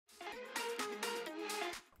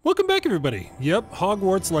Welcome back, everybody. Yep,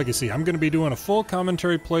 Hogwarts Legacy. I'm going to be doing a full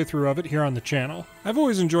commentary playthrough of it here on the channel. I've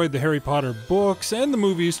always enjoyed the Harry Potter books and the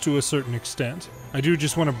movies to a certain extent. I do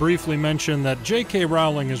just want to briefly mention that J.K.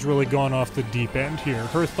 Rowling has really gone off the deep end here.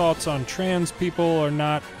 Her thoughts on trans people are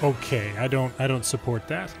not okay. I don't support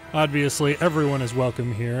that. Obviously, everyone is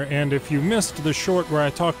welcome here, and if you missed the short where I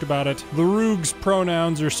talked about it, the Rogue's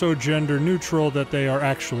pronouns are so gender neutral that they are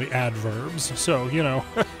actually adverbs. So, you know...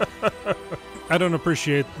 I don't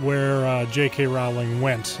appreciate where J.K. Rowling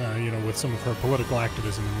went, with some of her political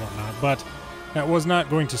activism and whatnot, but that was not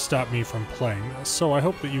going to stop me from playing this, so I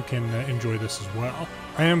hope that you can enjoy this as well.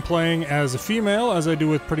 I am playing as a female, as I do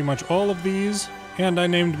with pretty much all of these, and I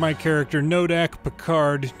named my character NoDak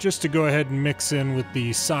Picard just to go ahead and mix in with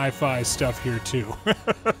the sci-fi stuff here too.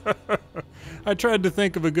 I tried to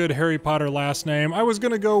think of a good Harry Potter last name. I was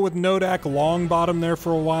gonna go with NoDak Longbottom there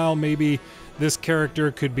for a while, maybe this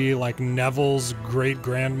character could be like Neville's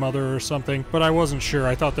great-grandmother or something, but I wasn't sure.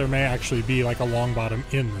 I thought there may actually be like a Longbottom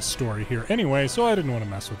in the story here anyway, so I didn't want to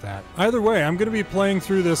mess with that. Either way, I'm going to be playing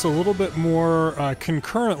through this a little bit more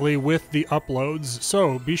concurrently with the uploads,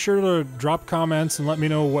 so be sure to drop comments and let me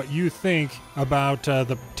know what you think about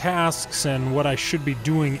the tasks and what I should be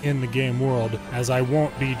doing in the game world, as I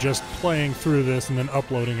won't be just playing through this and then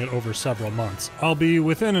uploading it over several months. I'll be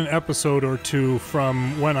within an episode or two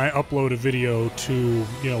from when I upload a video to,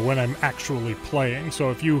 when I'm actually playing.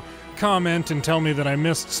 So if you comment and tell me that I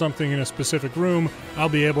missed something in a specific room, I'll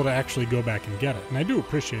be able to actually go back and get it. And I do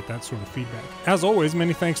appreciate that sort of feedback. As always,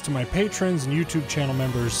 many thanks to my patrons and YouTube channel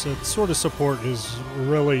members. That sort of support is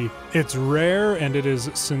really, it's rare and it is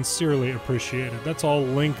sincerely appreciated. That's all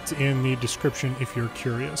linked in the description if you're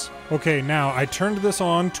curious. Okay, now I turned this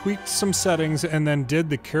on, tweaked some settings, and then did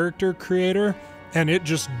the character creator, and it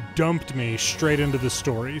just dumped me straight into the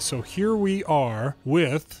story. So here we are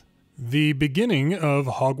with the beginning of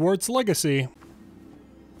Hogwarts Legacy.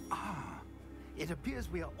 Ah, it appears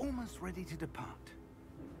we are almost ready to depart.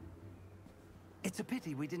 It's a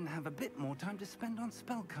pity we didn't have a bit more time to spend on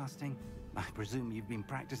spellcasting. I presume you've been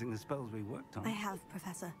practicing the spells we worked on. I have,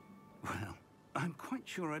 Professor. Well, I'm quite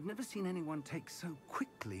sure I've never seen anyone take so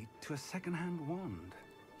quickly to a second-hand wand.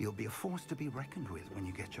 You'll be a force to be reckoned with when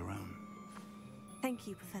you get your own. Thank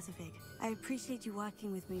you, Professor Fig. I appreciate you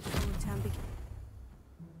working with me before the term begins.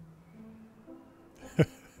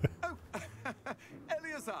 Oh,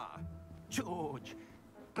 Eleazar! George,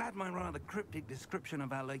 glad my rather cryptic description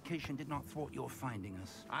of our location did not thwart your finding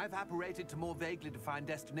us. I've apparated to more vaguely defined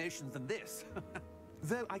destinations than this.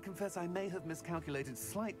 Though I confess I may have miscalculated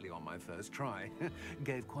slightly on my first try.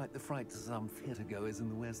 Gave quite the fright to some theatergoers in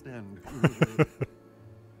the West End.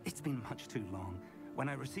 It's been much too long. When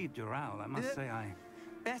I received your owl, I must say I...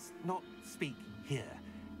 Best not speak here,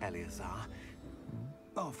 Eleazar.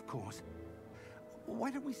 Of course. Why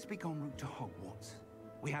don't we speak en route to Hogwarts?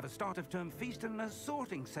 We have a start-of-term feast and a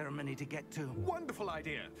sorting ceremony to get to. Wonderful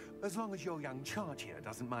idea. As long as your young charge here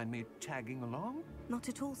doesn't mind me tagging along. Not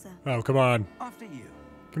at all, sir. Oh, come on. After you.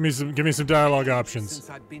 Give me some dialogue options. Since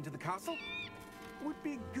I'd been to the castle, would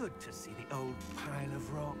be good to see the old pile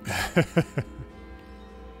of rocks.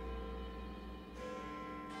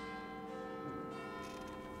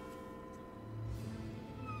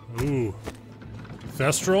 Ooh.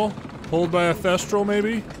 Thestral? Pulled by a Thestral,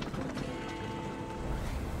 maybe?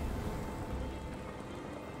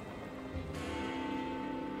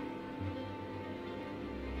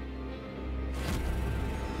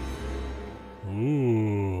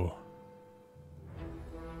 Ooh.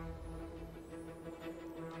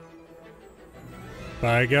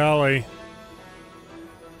 By golly.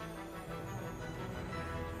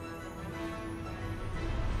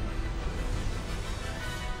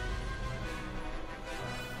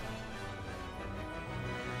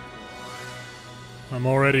 I'm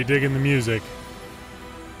already digging the music.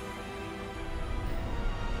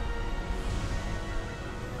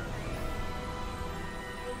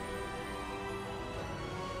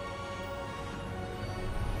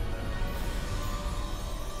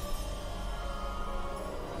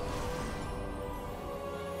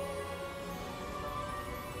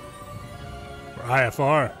 For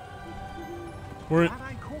IFR. We're Glad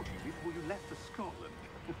I caught you before you left for Scotland.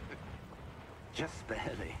 Just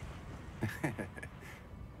barely.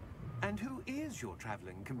 And who is your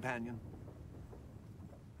traveling companion?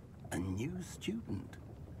 A new student.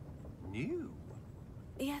 New?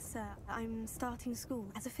 Yes, sir. I'm starting school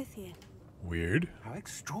as a 5th year. weird. How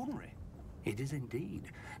extraordinary. It is indeed.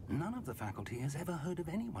 None of the faculty has ever heard of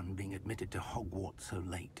anyone being admitted to Hogwarts so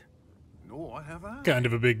late. Nor have I. Kind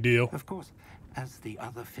of a big deal. Of course, as the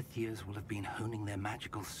other fifth years will have been honing their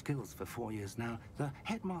magical skills for 4 years now, the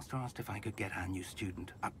headmaster asked if I could get our new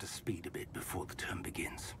student up to speed a bit before the term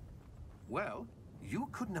begins. Well, you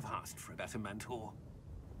couldn't have asked for a better mentor.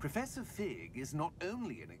 Professor Fig is not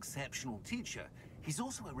only an exceptional teacher, he's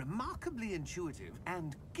also a remarkably intuitive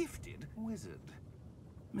and gifted wizard.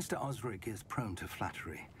 Mr. Osric is prone to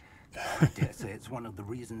flattery. I dare say it's one of the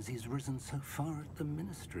reasons he's risen so far at the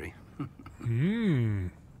ministry.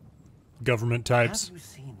 Government types. Have you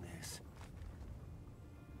seen this?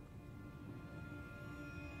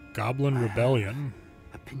 Goblin Rebellion.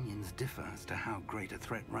 Opinions differ as to how great a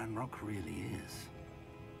threat Ranrock really is.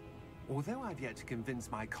 Although I've yet to convince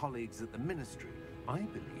my colleagues at the ministry, I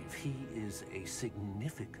believe he is a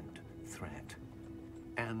significant threat.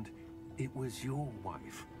 And it was your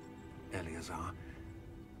wife, Eleazar,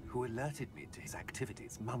 who alerted me to his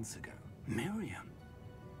activities months ago. Miriam?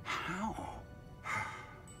 How?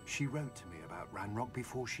 She wrote to me about Ranrock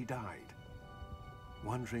before she died,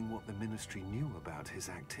 wondering what the ministry knew about his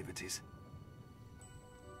activities.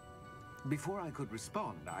 Before I could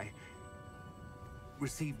respond, I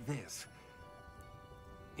received this.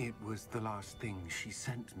 It was the last thing she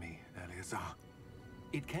sent me, Eleazar.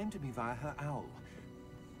 It came to me via her owl,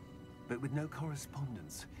 but with no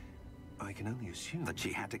correspondence. I can only assume That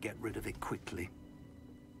she had to get rid of it quickly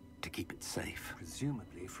to keep it safe.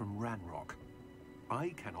 presumably from Ranrock. I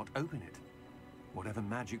cannot open it. Whatever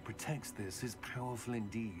magic protects this is powerful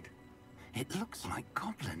indeed. It looks like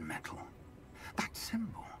goblin metal. That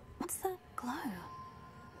symbol. What's the glow?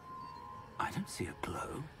 I don't see a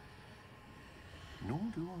glow. Nor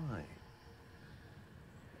do I.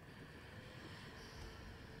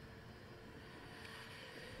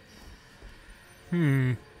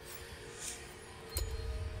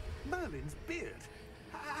 Merlin's beard.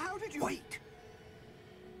 How did you... Wait!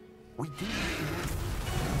 We did.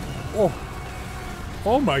 Oh.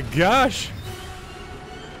 Oh my gosh.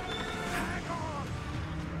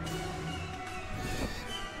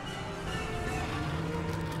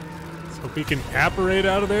 Let's hope he can apparate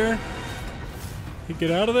out of there. He get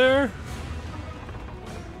out of there?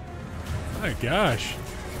 My gosh.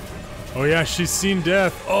 Oh yeah, she's seen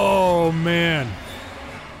death. Oh man.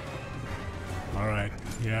 Alright.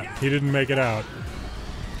 Yeah, he didn't make it out.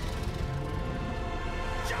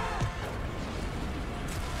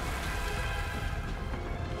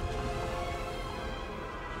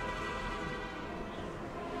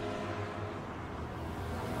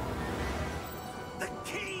 The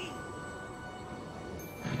key!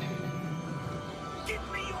 Give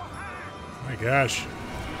me your hand! My gosh.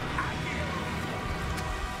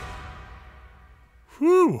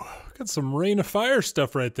 Whew. Got some Rain of Fire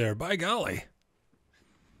stuff right there. By golly.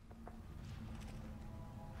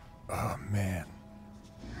 Oh, man.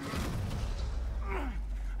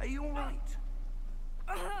 Are you all right?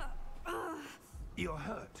 You're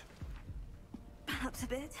hurt. Perhaps a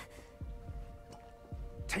bit.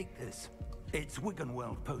 Take this. It's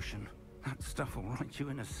Wiggenweld potion. That stuff will right you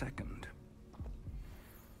in a second.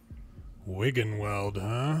 Wiggenweld,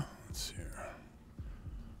 huh? Let's see here.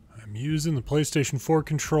 I'm using the PlayStation 4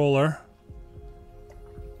 controller.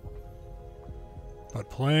 But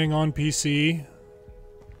playing on PC.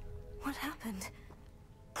 What happened?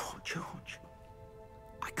 Poor George.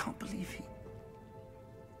 I can't believe he...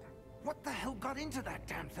 What the hell got into that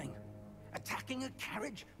damn thing? Attacking a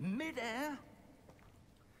carriage mid-air?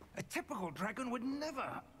 A typical dragon would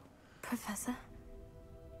never... Professor?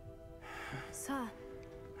 Sir,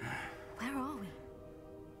 where are we?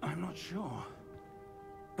 I'm not sure.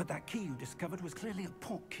 But that key you discovered was clearly a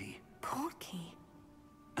port key. Port key?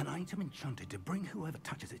 An item enchanted to bring whoever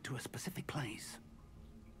touches it to a specific place.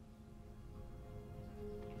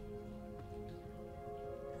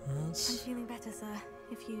 I'm feeling better, sir.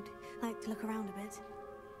 If you'd like to look around a bit.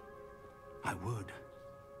 I would.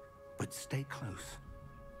 But stay close.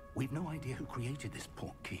 We've no idea who created this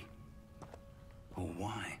port key. Or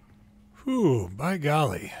why. Whew, by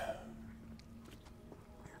golly.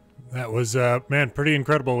 That was, man, pretty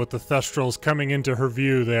incredible with the Thestrals coming into her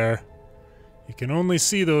view there. You can only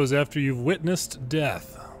see those after you've witnessed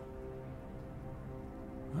death.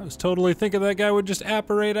 I was totally thinking that guy would just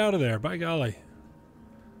apparate out of there, by golly.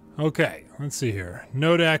 Okay, let's see here.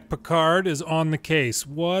 NoDak Picard is on the case.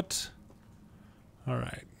 What?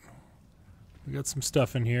 Alright. We got some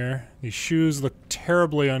stuff in here. These shoes look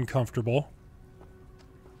terribly uncomfortable.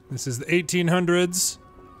 This is the 1800s.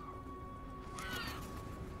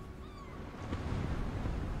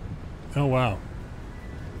 Oh, wow.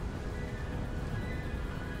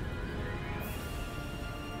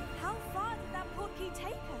 How far did that port key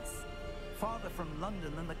take us? farther from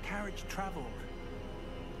London than the carriage travelled.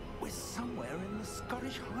 We're somewhere in the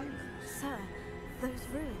Scottish Highlands. Sir, those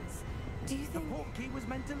ruins. Do you The think... portkey was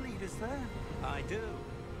meant to lead us there? I do.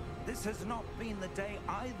 This has not been the day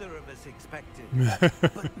either of us expected.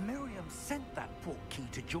 But Miriam sent that portkey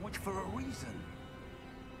to George for a reason.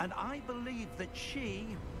 And I believe that she,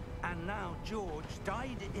 and now George,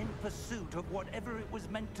 died in pursuit of whatever it was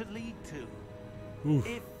meant to lead to. Oof.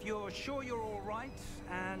 If you're sure you're all right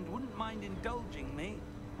and wouldn't mind indulging me,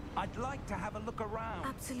 I'd like to have a look around.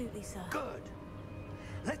 Absolutely, sir. Good.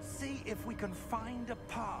 Let's see if we can find a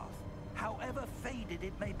path, however faded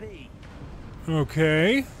it may be.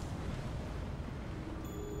 Okay.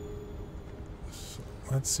 So,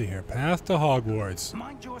 let's see here. Path to Hogwarts.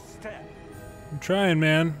 Mind your step. I'm trying,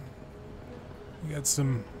 man. We got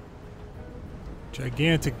some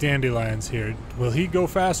gigantic dandelions here. Will he go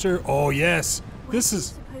faster? Oh, yes. This is...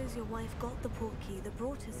 Suppose your wife got the portkey that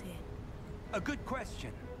brought us here. A good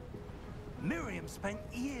question. Miriam spent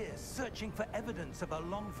years searching for evidence of a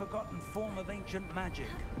long-forgotten form of ancient magic.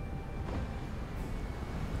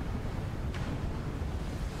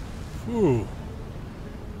 Ooh.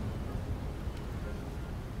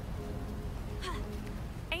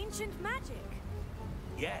 Ancient magic.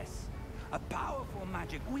 Yes, a powerful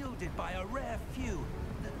magic wielded by a rare few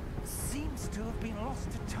that seems to have been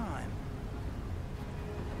lost to time.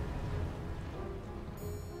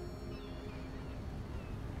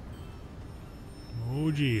 Oh,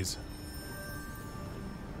 geez.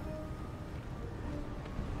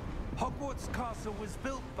 Hogwarts Castle was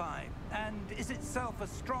built by, and is itself a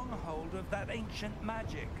stronghold of that ancient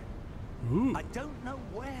magic. Ooh. I don't know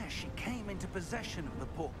where she came into possession of the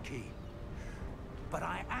portkey, but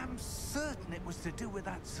I am certain it was to do with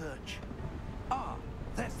that search. Ah,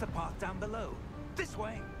 there's the path down below. This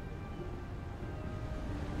way.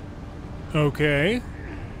 Okay.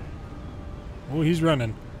 Oh, he's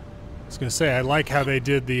running. I was gonna say, I like how they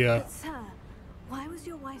did the, But sir, why was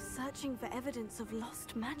your wife searching for evidence of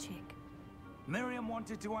lost magic? Miriam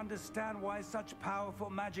wanted to understand why such powerful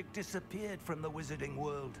magic disappeared from the wizarding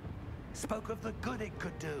world. Spoke of the good it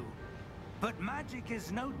could do. But magic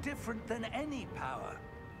is no different than any power.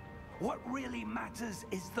 What really matters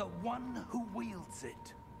is the one who wields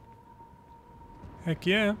it. Heck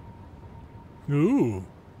yeah. Ooh.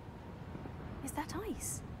 Is that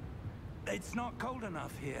ice? It's not cold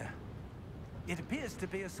enough here. It appears to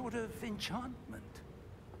be a sort of enchantment.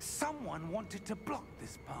 Someone wanted to block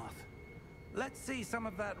this path. Let's see some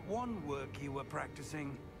of that wand work you were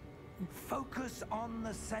practicing. Focus on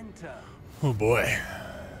the center. Oh boy.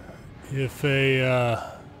 If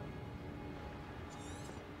a,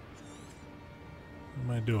 what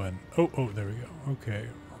am I doing? Oh, there we go. Okay.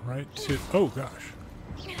 Right to, oh gosh.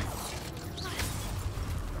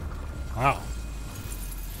 Wow.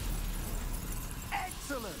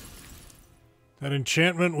 Excellent. That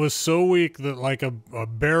enchantment was so weak that like a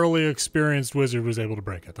barely experienced wizard was able to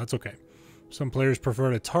break it. That's okay. Some players prefer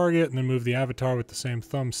to target and then move the avatar with the same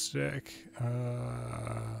thumbstick.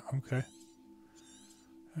 Okay.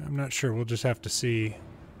 I'm not sure. We'll just have to see.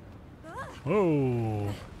 Whoa.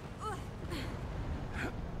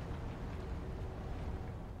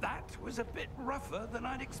 That was a bit rougher than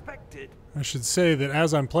I'd expected. I should say that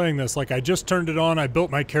as I'm playing this, like I just turned it on, I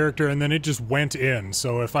built my character, and then it just went in.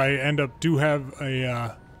 So if I end up have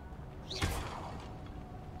a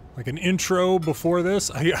like an intro before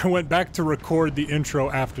this, I went back to record the intro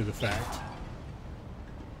after the fact.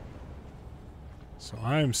 So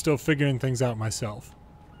I'm still figuring things out myself.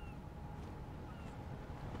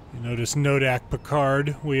 You notice NoDak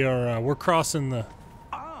Picard. We're crossing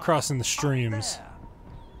the streams.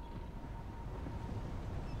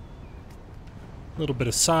 A little bit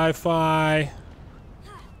of sci-fi.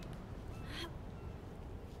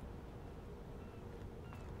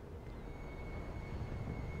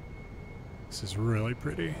 This is really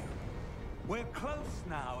pretty. We're close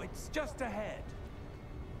now. It's just ahead.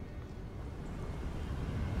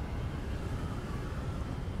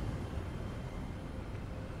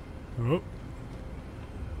 Oh.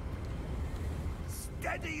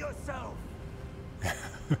 Steady yourself.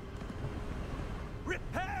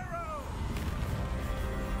 Reparo.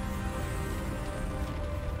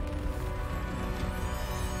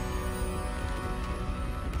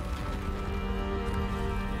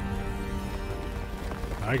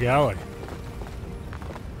 By golly.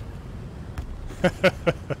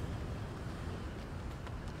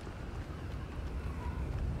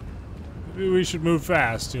 Maybe we should move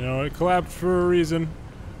fast, you know, it collapsed for a reason.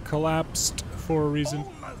 Collapsed for a reason.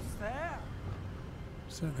 Almost there.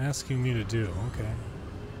 What's that asking me to do? Okay.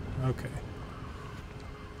 Okay.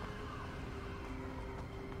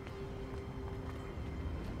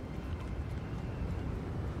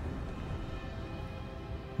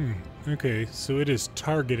 Okay, so it is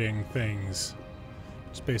targeting things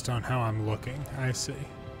just based on how I'm looking. I see.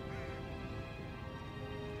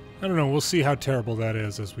 I don't know, we'll see how terrible that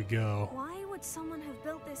is as we go. Why would someone have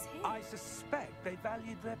built this here? I suspect they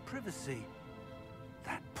valued their privacy.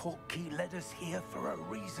 That portkey led us here for a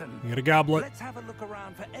reason. You got a goblet. Let's have a look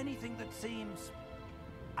around for anything that seems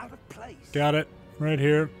out of place. Got it. Right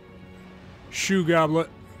here. Shoe goblet.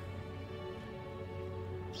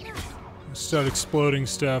 Start exploding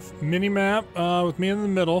stuff. Mini-map with me in the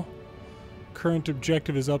middle. Current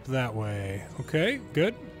objective is up that way. Okay,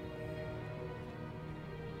 good.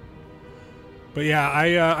 But yeah,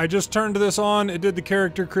 I just turned this on, it did the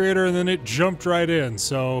character creator, and then it jumped right in,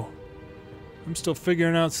 so I'm still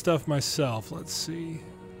figuring out stuff myself. Let's see.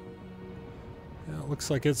 Yeah, it looks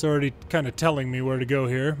like it's already kind of telling me where to go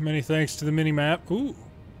here. Many thanks to the mini-map. Ooh.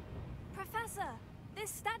 Professor, this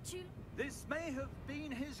statue... This may have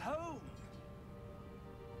been his home.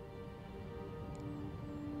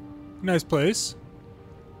 Nice place.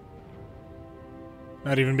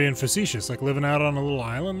 Not even being facetious, like living out on a little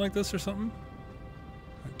island like this or something.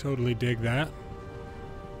 I totally dig that.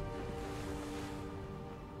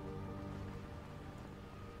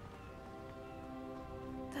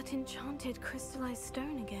 That enchanted crystallized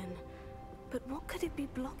stone again. But what could it be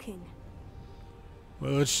blocking?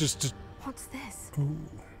 Well, it's just... What's this? Ooh.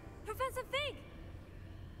 Professor Fig!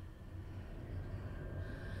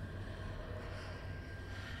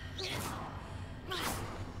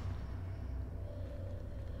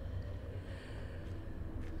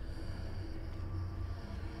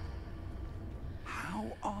 How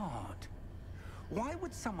odd. Why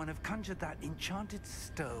would someone have conjured that enchanted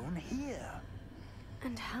stone here?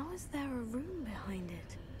 And how is there a room behind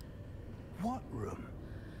it? What room?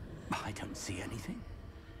 I don't see anything.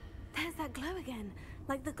 There's that glow again,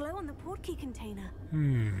 like the glow on the portkey container.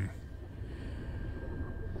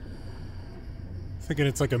 Thinking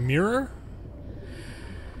it's like a mirror?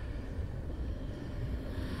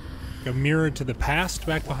 Like a mirror to the past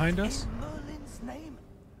back behind us? In Merlin's name?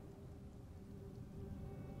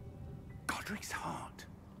 Godric's heart.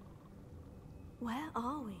 Where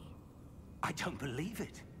are we? I don't believe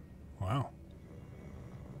it. Wow.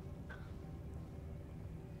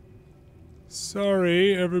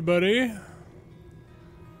 Sorry, everybody.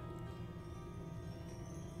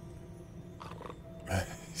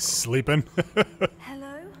 Sleeping. Hello?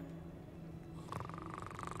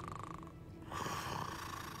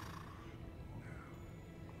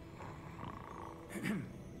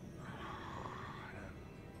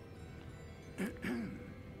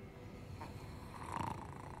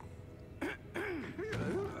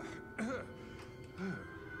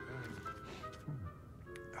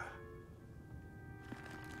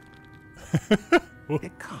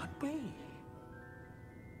 It can't be.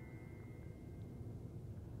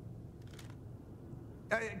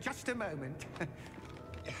 Just a moment.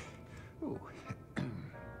 Ooh.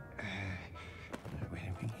 Where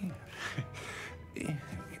are we here?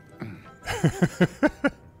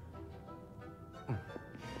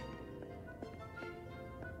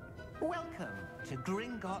 Welcome to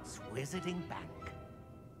Gringotts Wizarding Bank.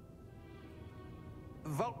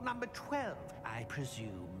 Vault number 12, I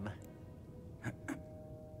presume.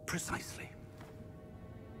 Precisely.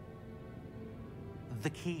 The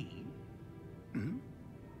key? Hmm?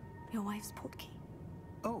 Your wife's portkey.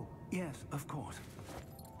 Oh, yes, of course.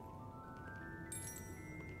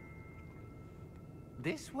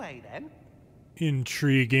 This way, then.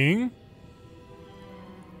 Intriguing.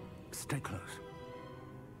 Stay close.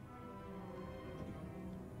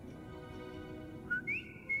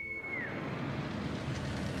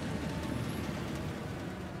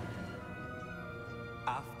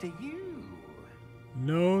 After you.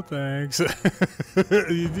 No thanks.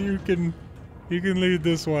 you can lead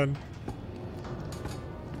this one.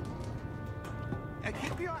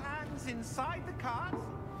 Keep your hands inside the cart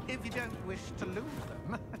if you don't wish to lose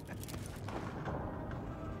them.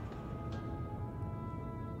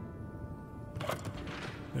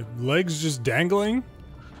 The legs just dangling?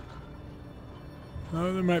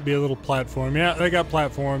 Oh, there might be a little platform. Yeah, they got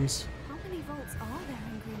platforms. How many vaults are there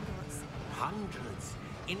in Gringotts? Hundreds.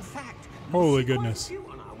 In fact, Holy we see goodness. quite a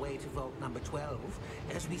few on our way to vault number 12.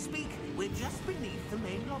 As we speak, we're just beneath the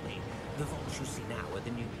main lobby. The vaults you see now are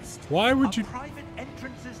the newest. Why would you... Are private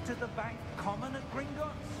entrances to the bank common at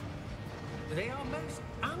Gringotts? They are most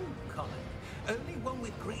uncommon. Only one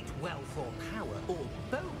with great wealth or power, or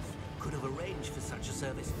both, could have arranged for such a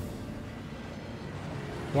service.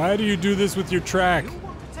 Why do you do this with your track? You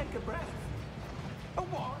want to take a breath? A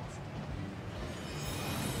what?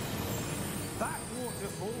 That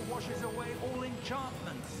waterfall washes away all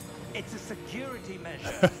enchantments. It's a security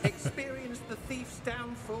measure. Experienced the thief's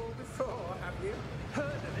downfall before, have you? Heard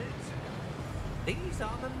of it? These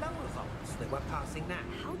are the lower vaults that we're passing now.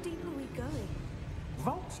 How deep are we going?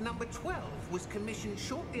 Vault number 12 was commissioned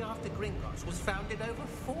shortly after Gringotts was founded over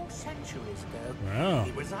 4 centuries ago. Wow.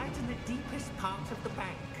 It resides in the deepest part of the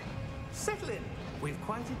bank. Settle in. We've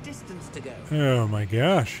quite a distance to go. Oh my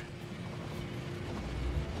gosh.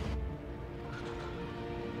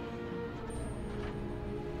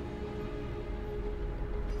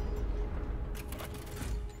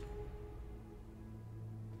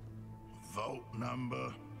 Vault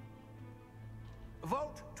number.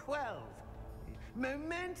 Vault 12.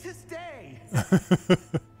 Momentous day.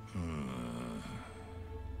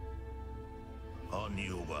 On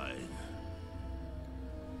your way.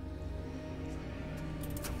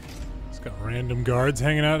 It's got random guards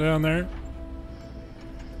hanging out down there.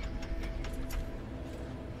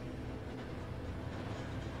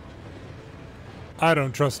 I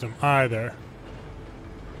don't trust him either.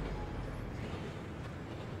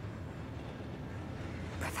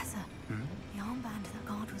 Professor, the armband that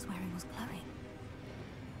guard was wearing was glowing.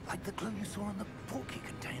 Like the glow you saw on the porky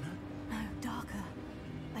container? No, darker.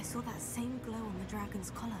 I saw that same glow on the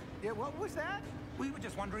dragon's collar. Yeah, what was that? We were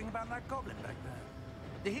just wondering about that goblin back there.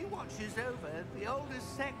 He watches over the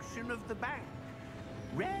oldest section of the bank.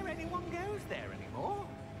 Rare anyone goes there anymore.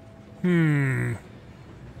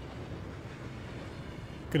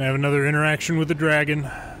 Gonna have another interaction with the dragon.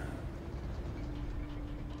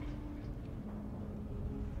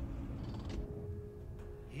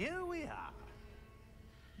 Here we are.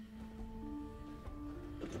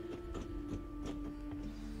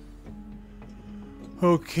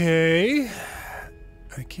 Okay.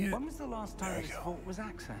 I can't. When was the last time this vault was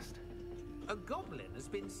accessed? A goblin has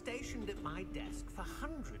been stationed at my desk for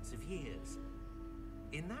hundreds of years.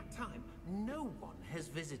 In that time, no one has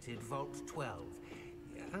visited Vault 12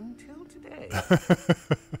 until today.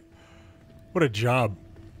 What a job.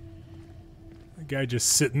 The guy just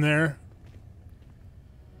sitting there.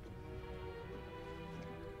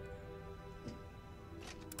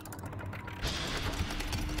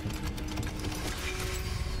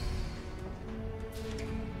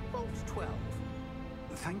 Vault 12.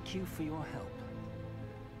 Thank you for your help.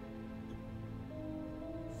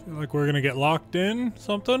 Feel like we're gonna get locked in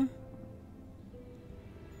something.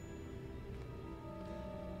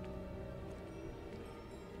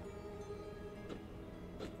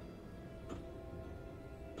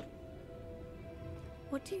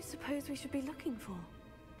 What do you suppose we should be looking for?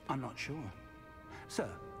 I'm not sure. Sir,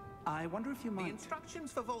 I wonder if you The might...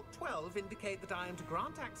 instructions for Vault 12 indicate that I am to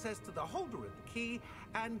grant access to the holder of the key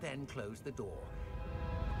and then close the door.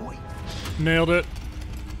 Wait. Nailed it.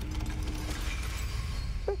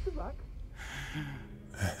 Best of luck.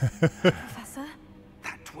 Professor?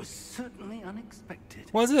 That was certainly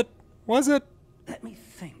unexpected. Was it? Was it? Let me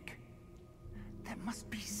think. There must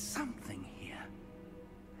be something here.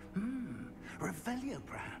 Revelio,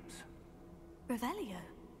 perhaps. Revelio?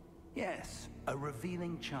 Yes, a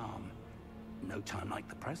revealing charm. No time like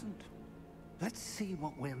the present. Let's see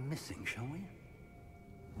what we're missing, shall we?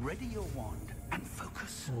 Ready your wand and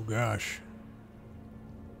focus. Oh gosh.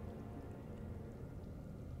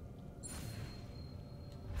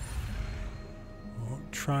 Oh,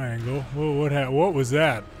 triangle. Whoa, what was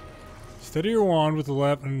that? Steady your wand with the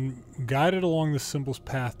left and guide it along the symbol's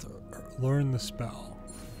path to learn the spell.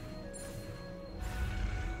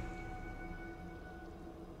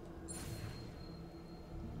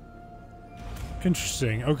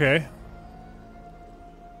 Interesting. Okay.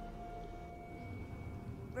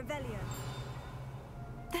 Revelio.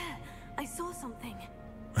 There! I saw something.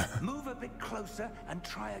 Move a bit closer and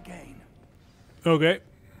try again. Okay.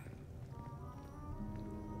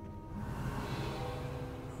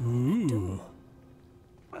 Ooh.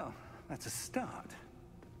 Well, that's a start.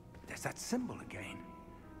 There's that symbol again.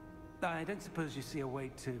 I don't suppose you see a way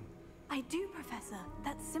to... I do, Professor.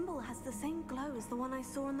 That symbol has the same glow as the one I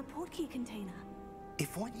saw on the portkey container.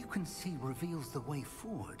 If what you can see reveals the way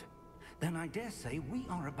forward, then I dare say we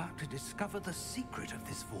are about to discover the secret of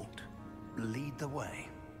this vault. Lead the way.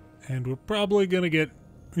 And we're probably gonna get,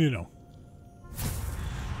 you know,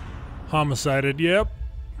 homicided. Yep.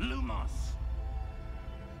 Lumos.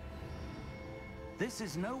 This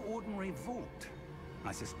is no ordinary vault.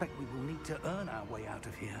 I suspect we will need to earn our way out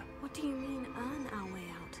of here. What do you mean, earn our way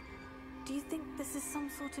out? Do you think this is some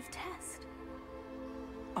sort of test?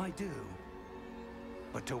 I do.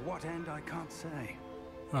 But to what end, I can't say.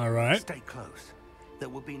 All right. Stay close. There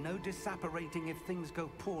will be no disapparating if things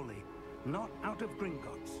go poorly. Not out of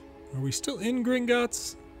Gringotts. Are we still in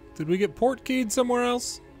Gringotts? Did we get portkeyed somewhere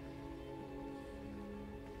else?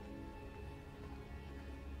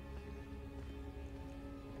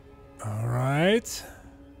 right.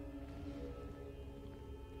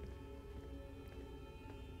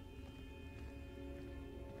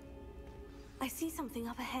 I see something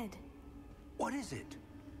up ahead. What is it?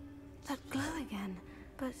 That glow again,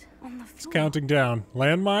 but on the floor. It's counting down.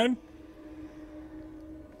 Landmine?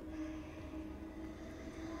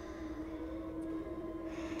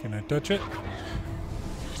 Can I touch it?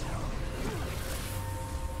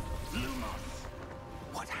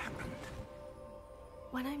 What happened?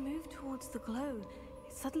 When I moved towards the glow,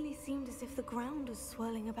 it suddenly seemed as if the ground was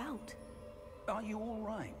swirling about. Are you all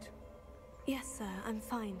right? Yes, sir, I'm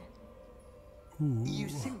fine. Ooh. You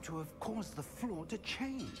seem to have caused the floor to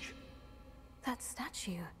change. That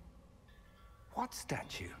statue. What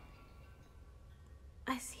statue?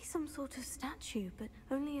 I see some sort of statue, but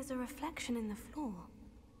only as a reflection in the floor.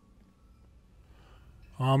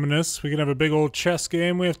 Ominous. We can have a big old chess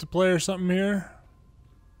game we have to play or something here.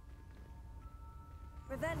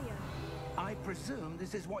 Revelio. I presume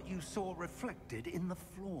this is what you saw reflected in the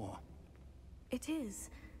floor. It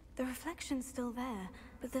is. The reflection's still there,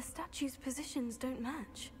 but the statue's positions don't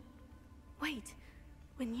match. Wait.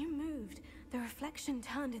 When you moved, the reflection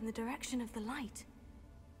turned in the direction of the light.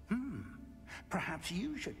 Perhaps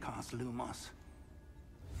you should cast Lumos.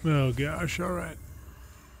 Oh gosh, alright.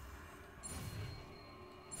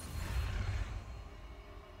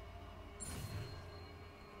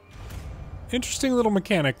 Interesting little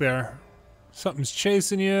mechanic there. Something's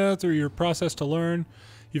chasing you through your process to learn.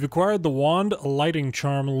 You've acquired the Wand Lighting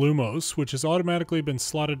Charm Lumos, which has automatically been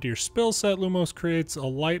slotted to your spell set. Lumos creates a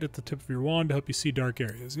light at the tip of your wand to help you see dark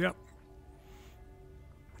areas. Yep.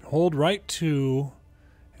 Hold right 2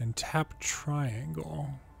 and tap triangle.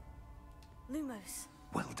 Lumos.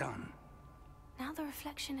 Well done. Now the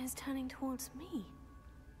reflection is turning towards me.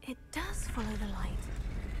 It does follow the light.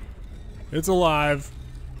 It's alive.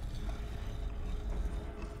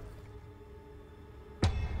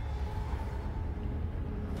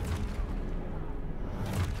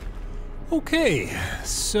 Okay,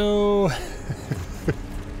 so...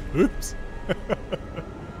 Oops.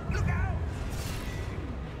 Look out!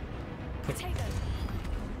 Potato.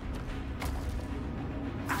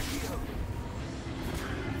 Accio!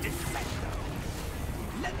 Defendo!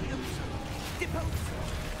 Levioso! Deposo!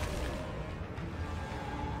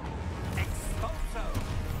 Expulso!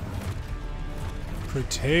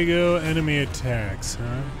 Protego enemy attacks,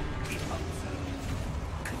 huh?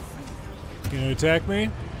 You gonna attack me?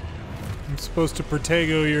 I'm supposed to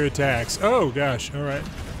Protego your attacks. Oh gosh, alright.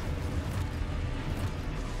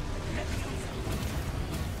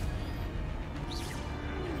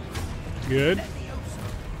 Good.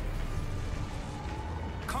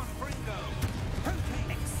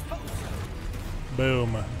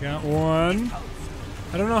 Boom. Got one.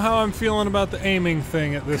 I don't know how I'm feeling about the aiming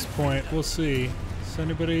thing at this point. We'll see. Is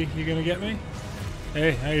anybody, you gonna get me?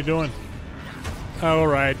 Hey, how you doing?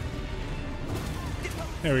 Alright.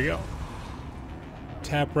 There we go.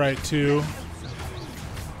 Tap right 2.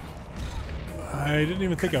 I didn't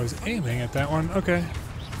even think I was aiming at that one. Okay.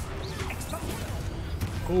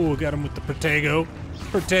 Oh, got him with the Protego.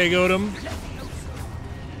 Protegoed him.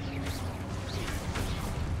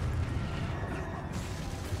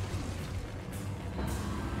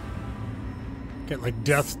 Get like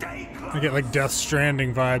Death. I get like Death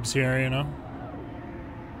Stranding vibes here, you know?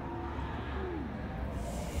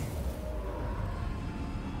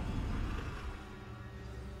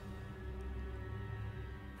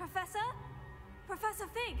 Professor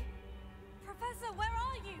Fig! Professor, where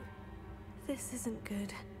are you? This isn't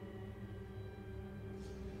good.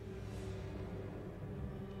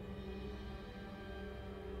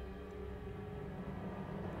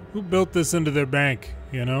 Who built this into their bank,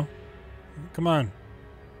 you know? Come on.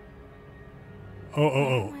 Where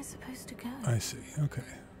am I supposed to go? I see, okay.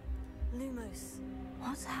 Lumos,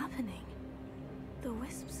 what's happening? The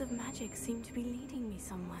wisps of magic seem to be leading me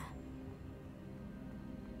somewhere.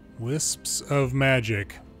 Wisps of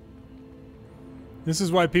magic. This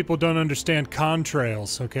is why people don't understand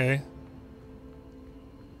contrails, okay?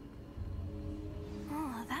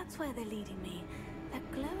 Oh, that's where they're leading me.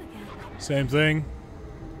 That glow again. Same thing.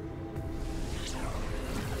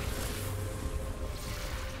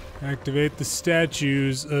 Activate the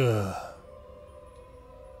statues. Ugh.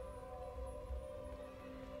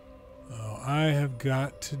 Oh, I have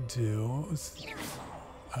got to do... What was...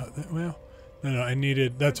 well... No, I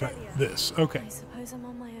needed... That's right. This. Okay. I suppose I'm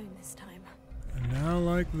on my own this time. And now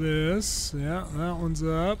like this. Yeah, that one's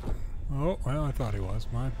up. Oh, well, I thought he was.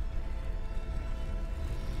 Mine.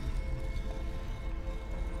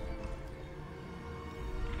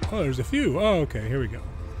 Oh, there's a few. Oh, okay. Here we go.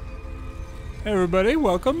 Hey, everybody.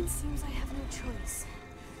 Welcome. It seems I have no choice.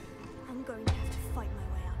 I'm going to have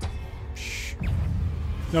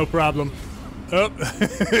No problem. Oh,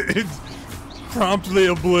 it's promptly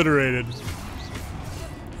obliterated.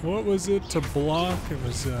 What was it to block? It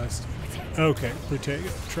was, okay,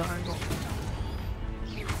 Protego, triangle.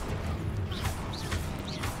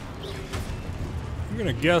 I'm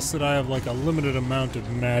gonna guess that I have like a limited amount of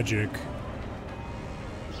magic.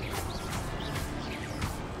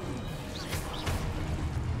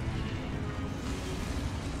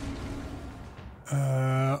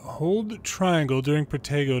 Hold triangle during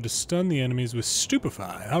Protego to stun the enemies with Stupefy.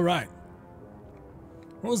 Alright.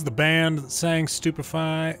 What was the band that sang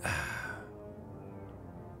Stupefy?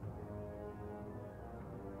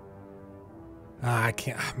 I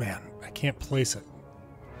can't, man, I can't place it.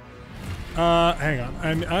 Hang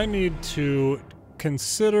on. I need to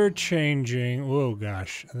consider changing, oh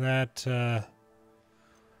gosh, that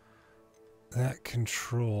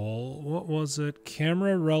control, what was it?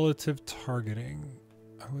 Camera relative targeting.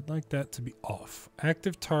 I would like that to be off.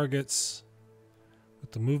 Active targets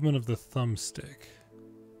with the movement of the thumbstick.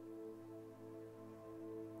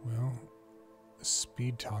 Well,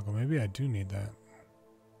 speed toggle. Maybe I do need that.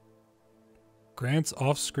 Grants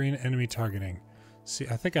off-screen enemy targeting. See,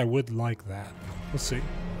 I think I would like that. We'll see.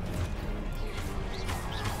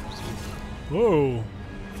 Whoa!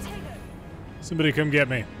 Somebody come get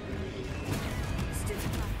me.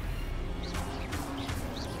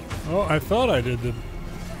 Oh, I thought I did the...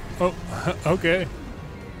 Oh, okay.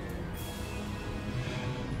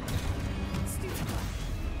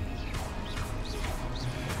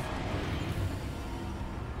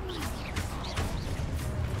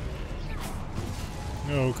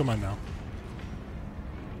 Oh, come on now.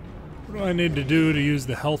 What do I need to do to use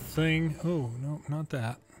the health thing? Oh, no, not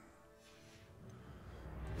that.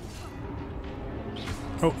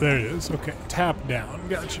 Oh, there it is. Okay, tap down.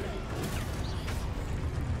 Gotcha.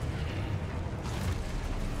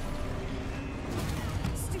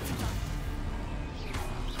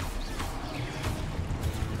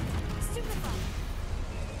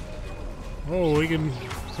 Oh, we're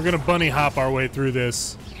gonna bunny hop our way through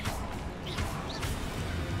this.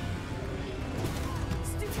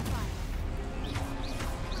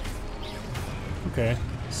 Okay,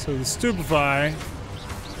 so the Stupefy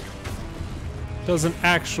doesn't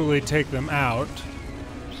actually take them out,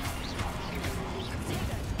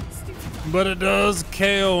 but it does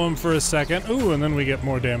KO them for a second. Ooh, and then we get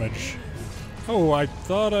more damage. Oh,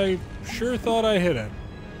 sure thought I hit it.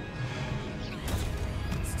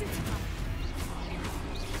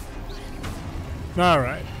 All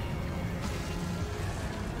right.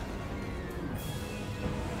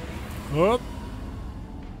 Whoop.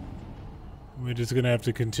 We're just gonna have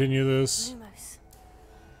to continue this.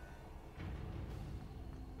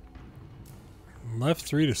 Left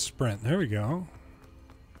 3 to sprint. There we go.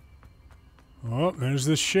 Oh, there's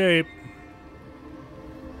the shape.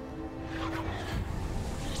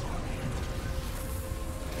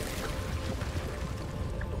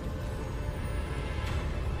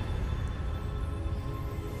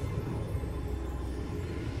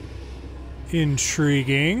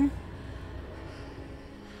 Intriguing.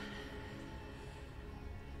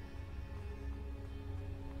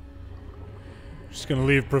 Just gonna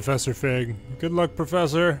leave Professor Fig. Good luck,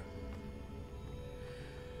 Professor.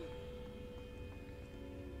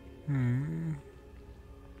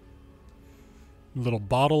 Little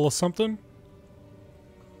bottle of something.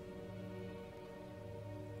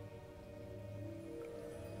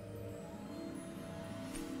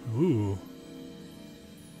 Ooh.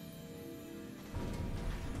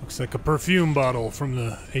 Looks like a perfume bottle from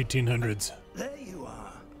the 1800s. There you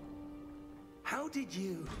are. How did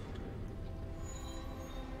you...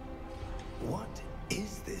 What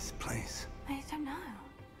is this place? I don't know.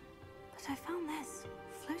 But I found this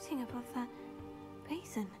floating above that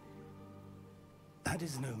basin. That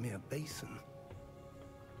is no mere basin.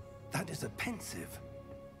 That is a pensive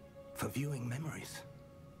for viewing memories.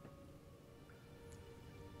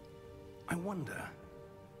 I wonder...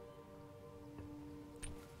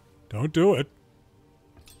 Don't do it.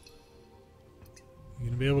 You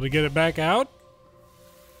gonna be able to get it back out?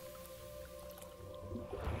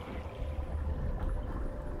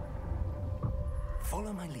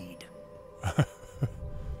 Follow my lead.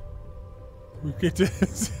 We get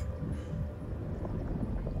this.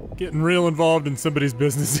 Getting real involved in somebody's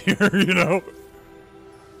business here, you know?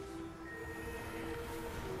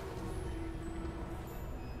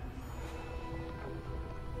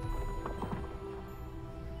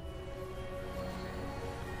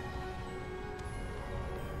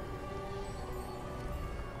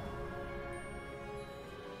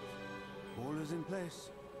 All is in place.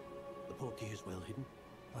 The portkey is well hidden.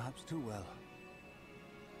 Perhaps too well.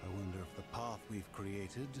 I wonder if the path we've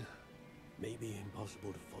created may be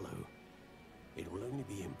impossible to follow. It will only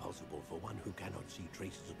be impossible for one who cannot see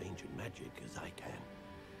traces of ancient magic as I can.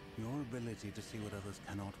 Your ability to see what others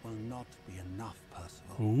cannot will not be enough,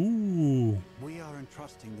 Percival. Ooh. We are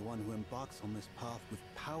entrusting the one who embarks on this path with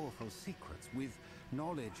powerful secrets, with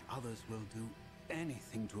knowledge others will do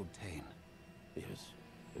anything to obtain. Yes,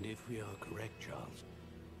 and if we are correct, Charles,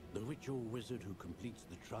 the ritual wizard who completes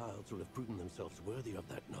the trials will have proven themselves worthy of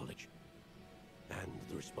that knowledge, and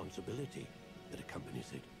the responsibility that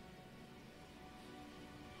accompanies it.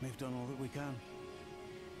 We've done all that we can.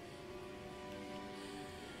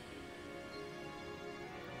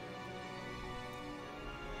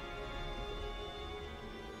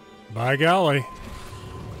 By golly.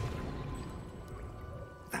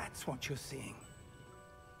 That's what you're seeing.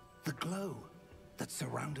 The glow that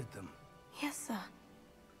surrounded them. Yes, sir.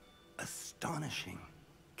 Astonishing.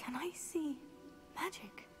 Can I see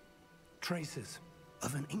magic? Traces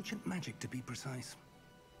of an ancient magic, to be precise.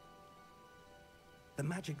 The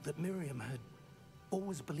magic that Miriam had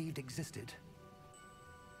always believed existed,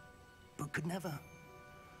 but could never.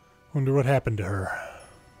 Wonder what happened to her.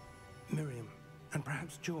 Miriam, and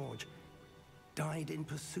perhaps George, died in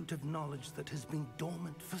pursuit of knowledge that has been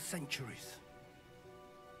dormant for centuries.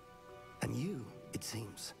 And you, it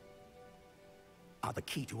seems, are the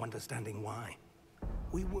key to understanding why.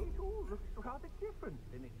 We were... It all looks rather different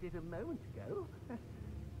than it did a moment ago.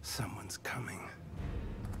 Someone's coming.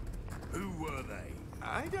 Who were they?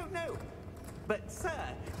 I don't know. But, sir,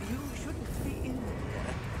 you shouldn't be in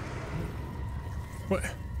there. What?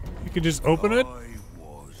 You can just open it? I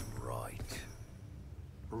was right.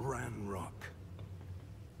 Ranrock.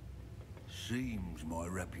 Seems my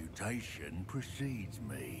reputation precedes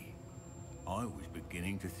me. I was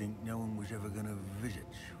beginning to think no one was ever going to visit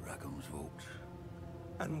Rackham's vault.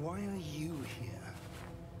 And why are you here?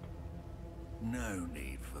 No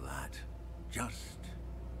need for that. Just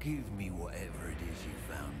give me whatever it is you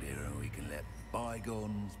found here and we can let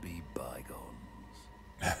bygones be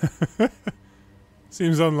bygones.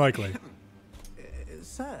 Seems unlikely.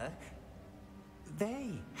 Sir,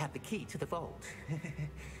 they had the key to the vault.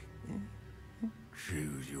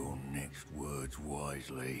 Choose your next words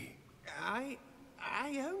wisely. I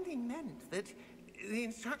only meant that the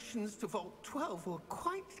instructions to Vault 12 were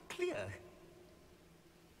quite clear.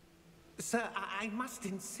 Sir, I must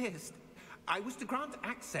insist. I was to grant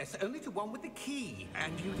access only to one with the key,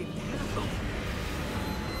 and you didn't have them.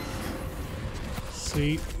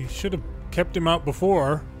 See, you should have kept him out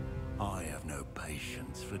before. I have no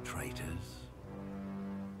patience for traitors.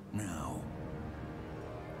 Now,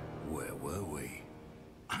 where were we?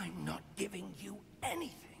 I'm not giving you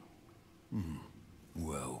anything.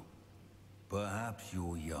 Well, perhaps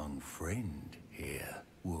your young friend here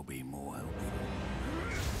will be more helpful.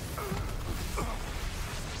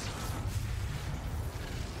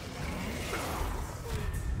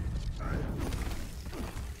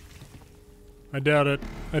 I doubt it.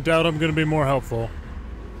 I doubt I'm gonna be more helpful.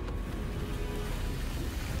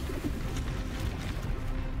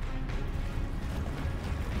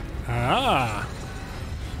 Ah!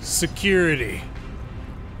 Security.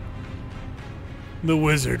 The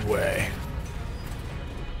wizard way.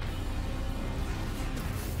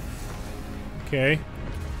 Okay.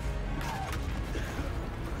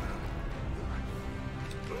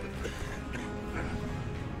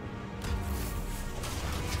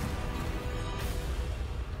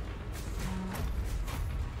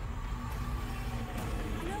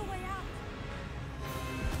 No way out.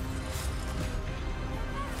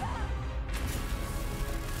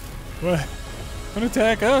 What? Don't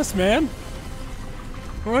attack us, man.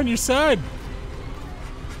 We're on your side.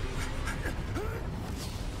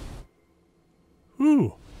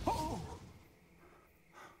 Ooh.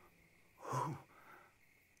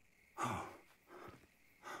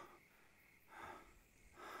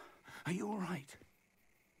 Are you all right?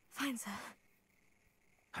 Fine, sir.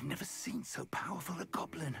 I've never seen so powerful a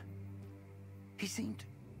goblin. He seemed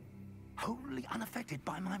wholly unaffected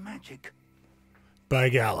by my magic. By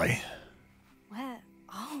golly. Where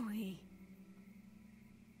are we?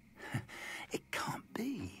 It can't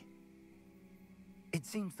be. It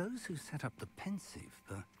seems those who set up the pensive,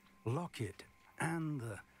 the locket, and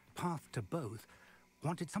the path to both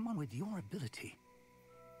wanted someone with your ability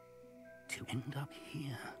to end up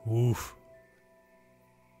here. Oof.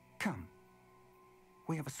 Come.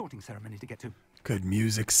 We have a sorting ceremony to get to. Good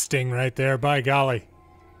music sting right there, by golly.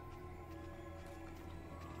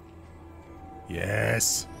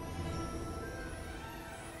 Yes.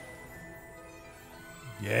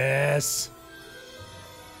 Yes.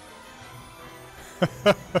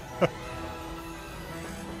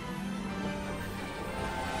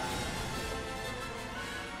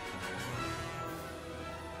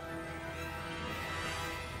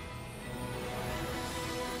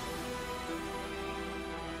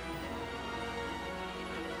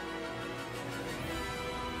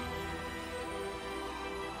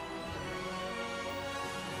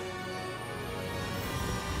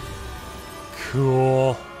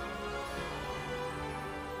 Cool.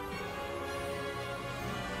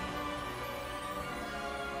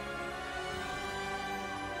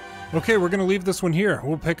 Okay, we're gonna leave this one here.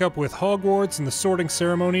 We'll pick up with Hogwarts and the sorting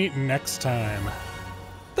ceremony next time.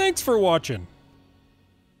 Thanks for watching.